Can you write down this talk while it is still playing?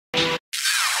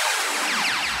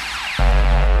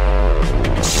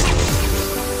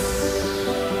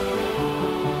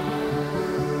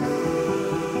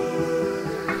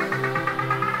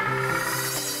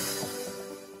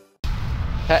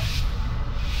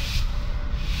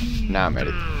Now I'm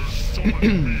ready.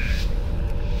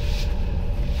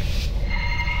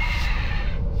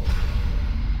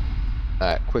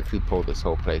 Quickly pull this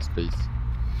whole place, please.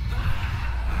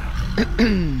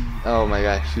 Oh my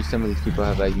gosh, some of these people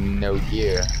have like no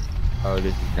gear. Oh,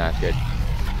 this is not good.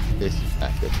 This is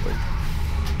not good, boys.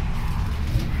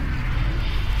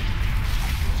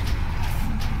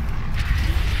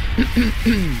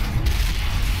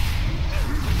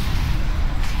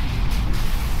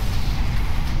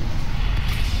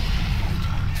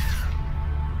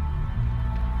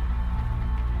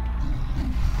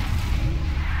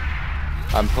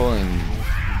 I'm pulling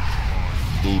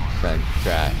deep front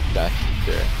trash, that's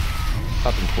for sure.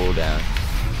 Popping cooldown.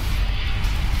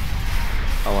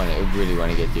 I really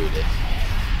want to get through this.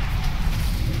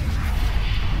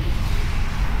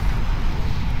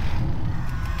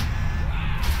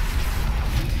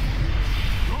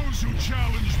 Those who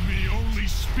challenge me only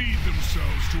speed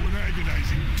themselves to an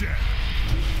agonizing death.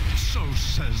 So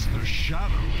says the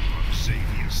shadow of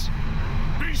Xavius.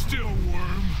 Be still,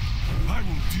 worm. I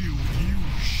will deal with you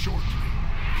shortly.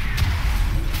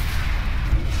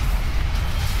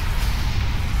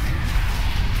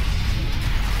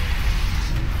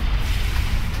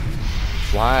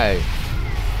 Why?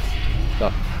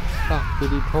 The fuck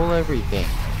did he pull everything?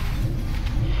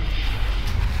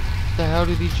 What the hell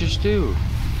did he just do?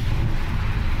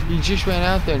 He just ran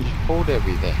out there and just pulled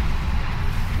everything.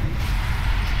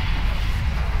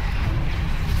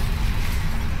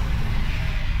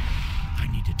 I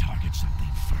need to target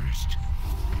something first.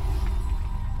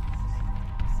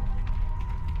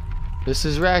 This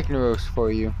is Ragnaros for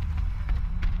you.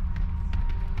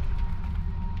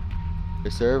 A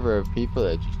server of people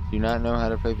that just do not know how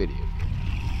to play video games.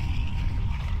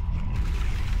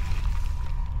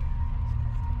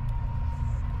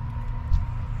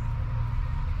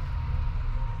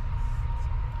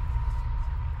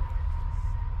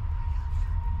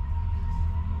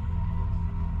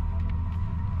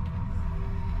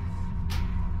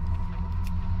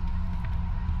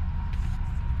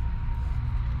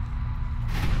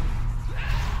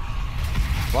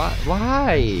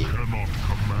 Why? Cannot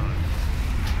command.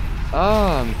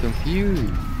 Oh, I'm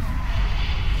confused.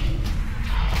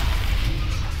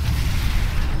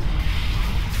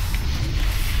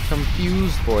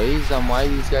 Confused, boys, on why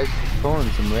these guys are pulling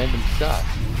some random stuff.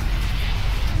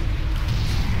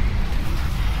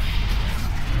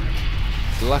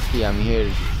 Lucky I'm here to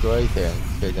destroy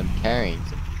things because I'm carrying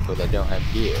some people that don't have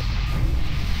gear.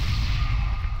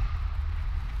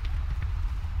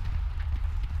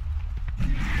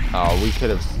 Oh, we could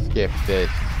have skipped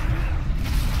this.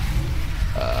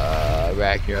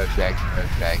 Ragnaros.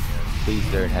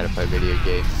 Please learn how to play video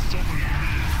games.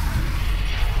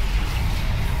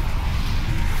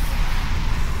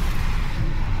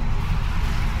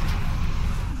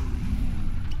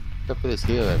 What's up with this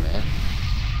healer, man?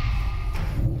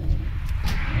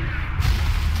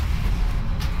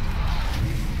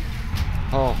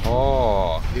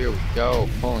 Oh, here we go.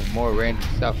 Pulling more random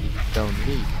stuff we don't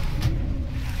need.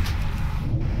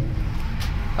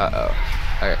 Uh-oh.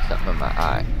 I got something in my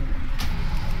eye.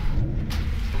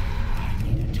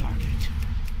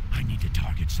 I need to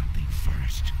target something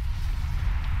first.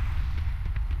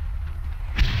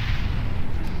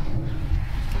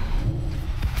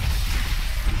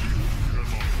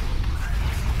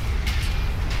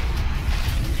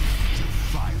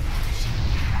 Defiance.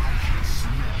 I can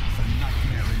smell the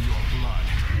nightmare in your blood.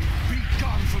 Be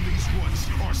gone from these woods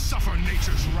or suffer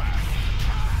nature's wrath.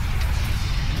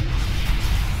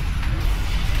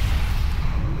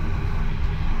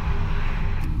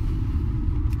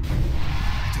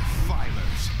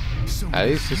 At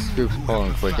least this group's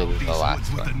pulling quicker than the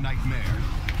last one.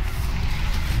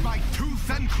 My tooth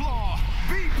and claw,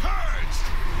 be purged!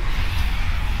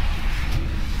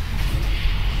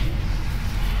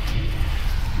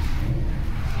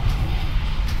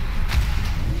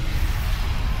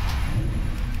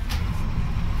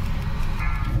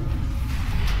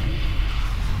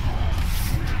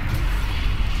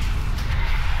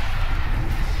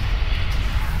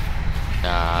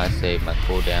 Nah, I saved my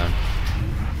cooldown.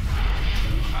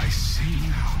 I see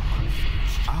now.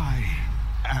 I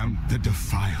am the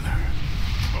Defiler.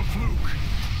 A fluke.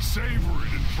 Savor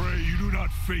it and pray you do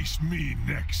not face me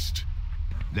next.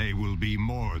 They will be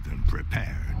more than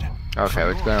prepared. Okay,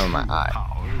 what's going on with my eye?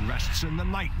 Power rests in the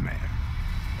nightmare.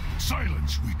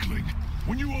 Silence, weakling.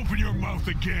 When you open your mouth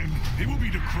again, it will be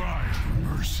to cry for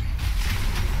mercy.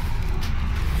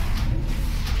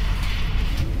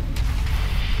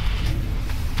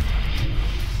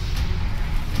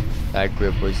 That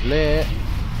grip was lit,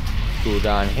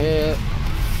 cooldown hit,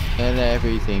 and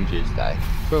everything just like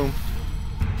boom.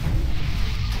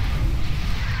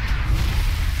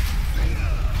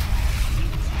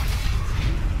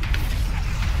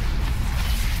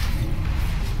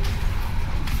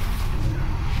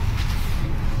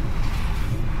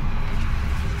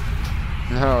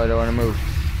 Oh, I don't want to move.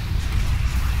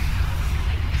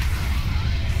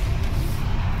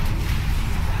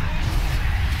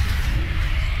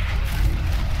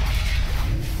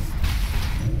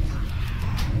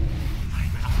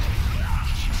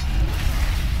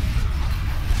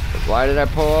 Why did I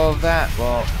pull all of that?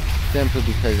 Well, simply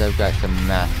because I've got some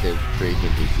massive freaking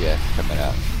DPS coming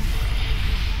up.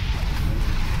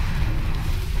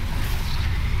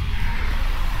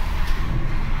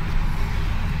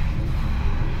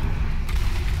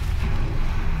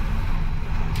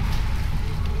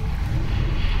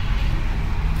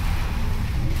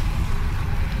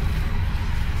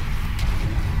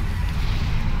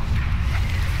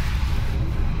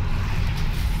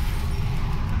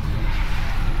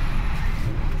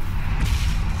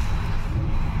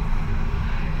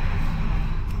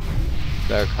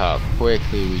 Look how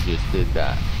quickly we just did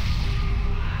that.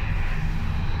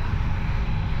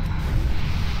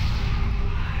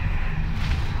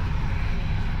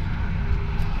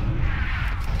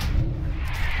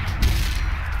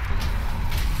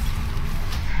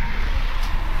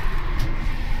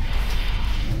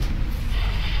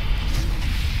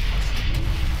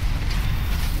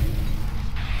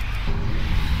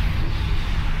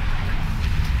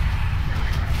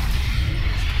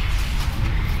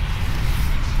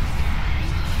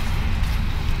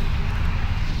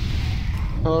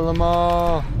 Pull them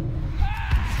all.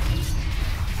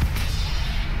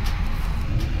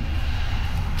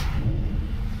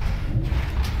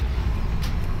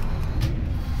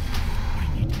 I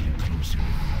need to get closer.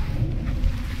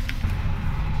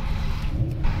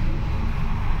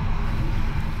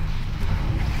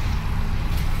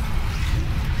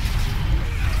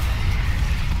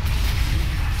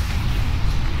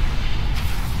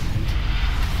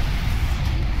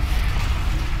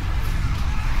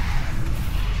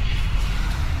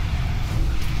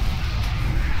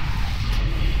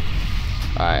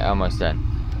 Alright, almost done.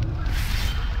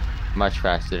 Much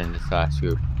faster than this last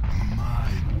group. My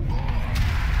bond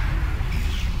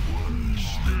is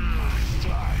worse than my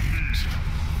fight.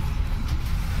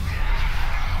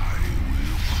 I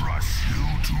will crush you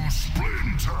to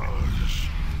splinters.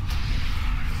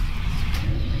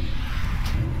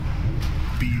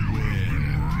 Beware. You've been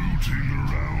rooting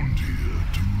around here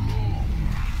too long.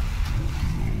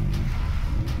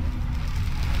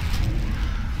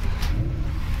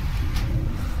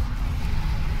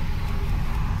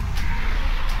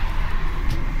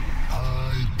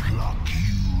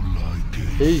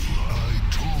 Peace. I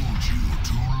told you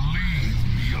to leave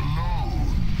me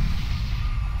alone.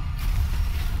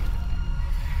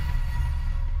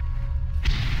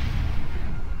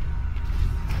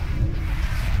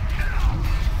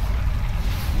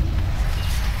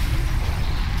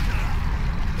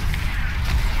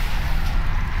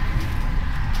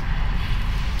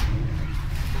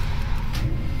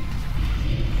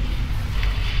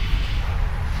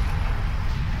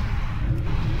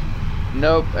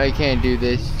 Nope, I can't do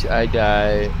this. I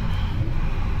die.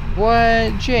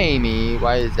 What? Jamie?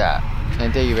 Why is that?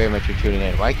 And thank you very much for tuning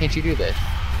in. Why can't you do this?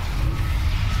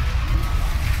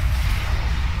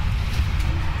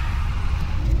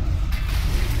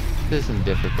 This is some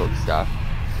difficult stuff.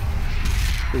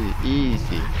 This is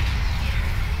easy.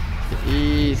 The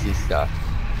easy stuff.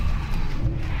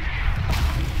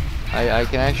 I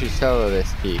can actually solo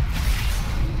this key.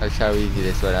 That's how easy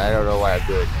this one. I don't know why I'm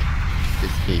doing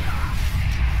this key.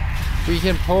 We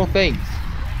can pull things.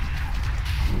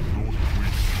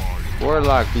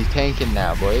 Warlock, be tanking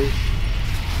now, boys.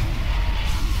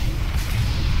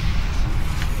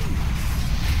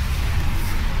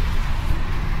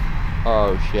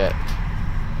 Oh shit.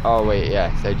 Oh wait,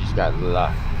 yes, I just got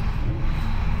luck.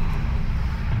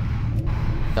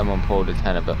 Someone pulled a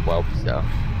ton of whelp, so.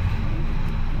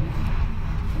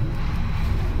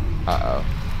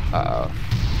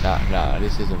 Nah,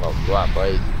 this isn't what we want,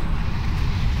 boys.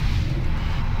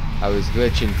 I was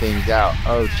glitching things out.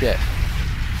 Oh shit.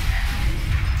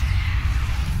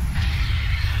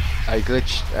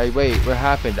 Wait, what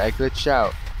happened? I glitched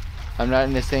out. I'm not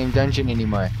in the same dungeon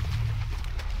anymore.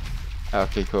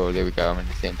 Okay, cool, there we go, I'm in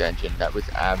the same dungeon. That was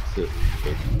absolutely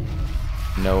weird.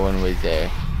 No one was there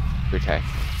to protect me.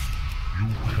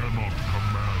 You cannot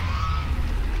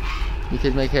command.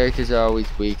 Because my characters are always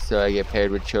weak, so I get paired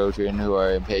with children who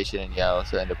are impatient and yell,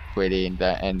 so I end up quitting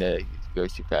that, and it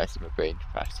goes too fast in my brain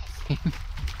processing.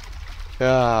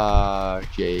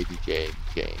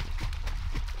 Jamie.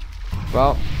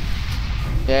 Well,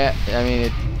 yeah, I mean,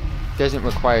 it doesn't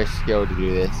require skill to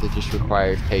do this. It just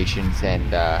requires patience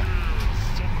and a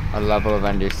level of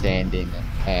understanding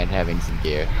and having some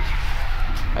gear.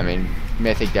 I mean,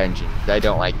 Mythic dungeons, I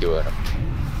don't like doing them.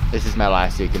 This is my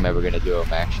last week I'm ever gonna do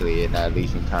them actually in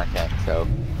Legion content, so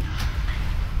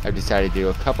I've decided to do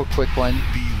a couple quick ones,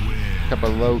 a couple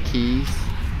low keys,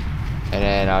 and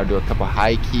then I'll do a couple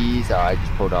high keys. Oh, I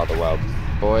just pulled all the whelps.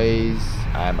 Boys,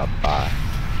 I'm a boss.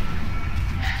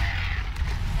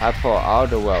 I pull all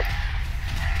the whelps.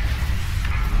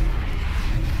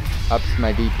 Ups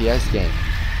my DPS game.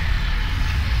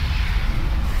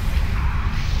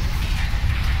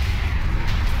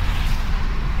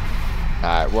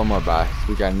 Alright, one more boss.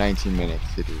 We got 19 minutes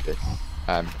to do this.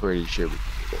 I'm pretty sure we can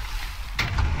do this.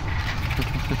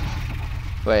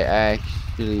 Wait,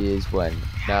 actually is one.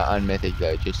 Not on Mythic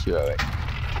though, just Heroic.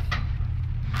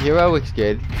 Heroic's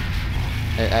good.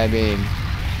 I mean,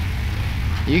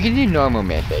 you can do normal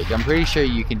Mythic. I'm pretty sure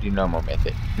you can do normal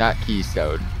Mythic. Not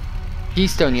Keystone.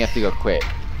 Keystone you have to go quick.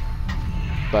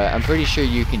 But I'm pretty sure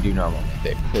you can do normal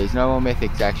Mythic. Because normal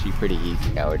Mythic's actually pretty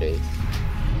easy nowadays.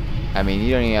 I mean,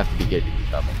 you don't even have to be good to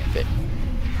do normal Mythic.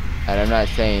 And I'm not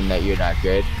saying that you're not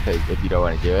good, because if you don't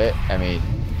want to do it, I mean,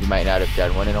 you might not have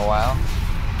done one in a while.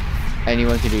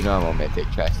 Anyone can do normal Mythic,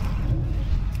 trust me.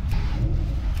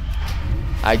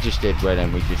 I just did one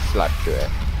and we just slept through it.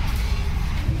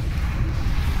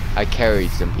 I carried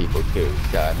some people too,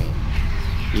 so I mean,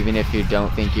 even if you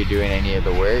don't think you're doing any of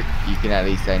the work, you can at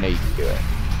least, I know you can do it.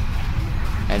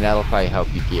 And that'll probably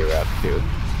help you gear up too.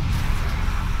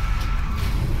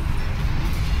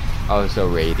 Also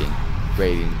raiding.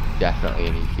 Raiding definitely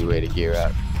an easy way to gear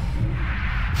up.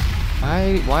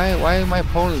 Why am I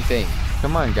pulling things?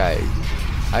 Come on guys.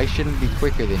 I shouldn't be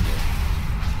quicker than you.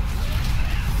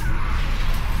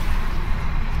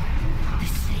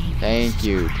 Thank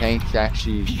you. Tank's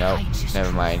actually, nope,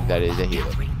 never mind. That is a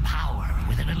healer.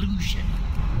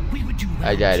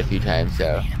 I died a few times,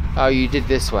 so. Oh, you did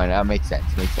this one. That makes sense.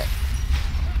 Makes sense.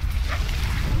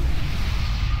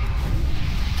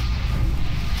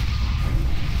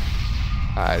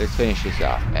 Alright, let's finish this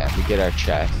off, man. We get our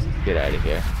chest. Let's get out of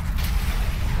here.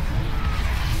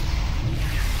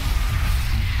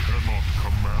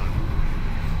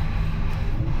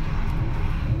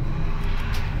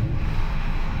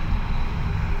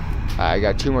 I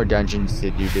got 2 more dungeons to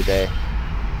do today.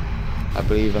 I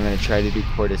believe I'm going to try to do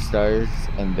Court of Stars,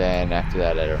 and then after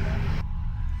that, I don't know.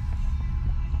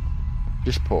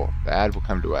 Just pull. The ad will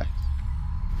come to us.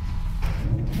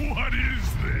 What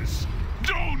is this?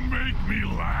 Don't make me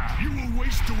laugh. You will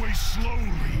waste away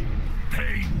slowly,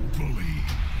 painfully.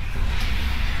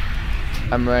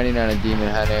 I'm running on a Demon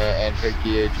Hunter, and her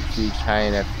gear just reached high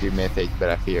enough to do Mythic, but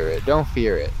I fear it. Don't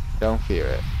fear it. Don't fear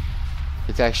it.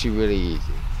 It's actually really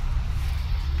easy.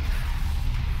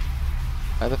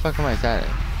 How the fuck am I signing?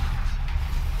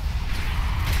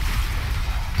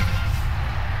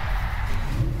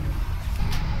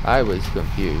 I was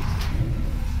confused.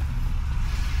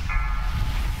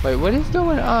 Wait, what is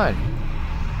going on?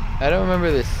 I don't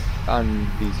remember this on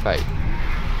these fights.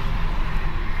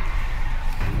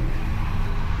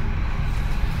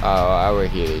 Oh, our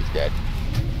healer's dead.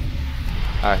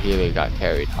 Our healer got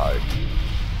carried hard.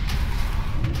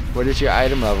 What is your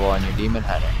item level on your Demon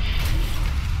Hunter?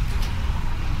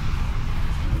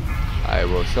 I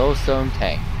will Soulstone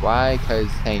Tank. Why? Because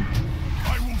Tank,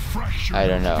 I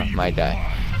don't know, might die.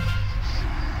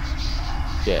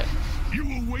 Yeah. You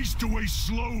will waste away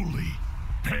slowly,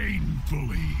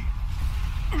 painfully.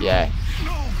 Yeah.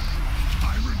 No,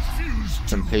 I refuse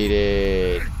to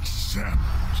completed. Accept.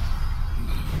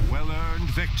 Well-earned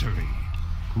victory.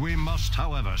 We must,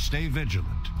 however, stay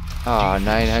vigilant. Oh,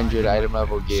 900 item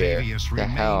level gear. The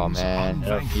hell, man. I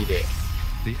don't need it.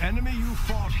 The enemy you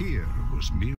fought here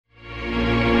was mere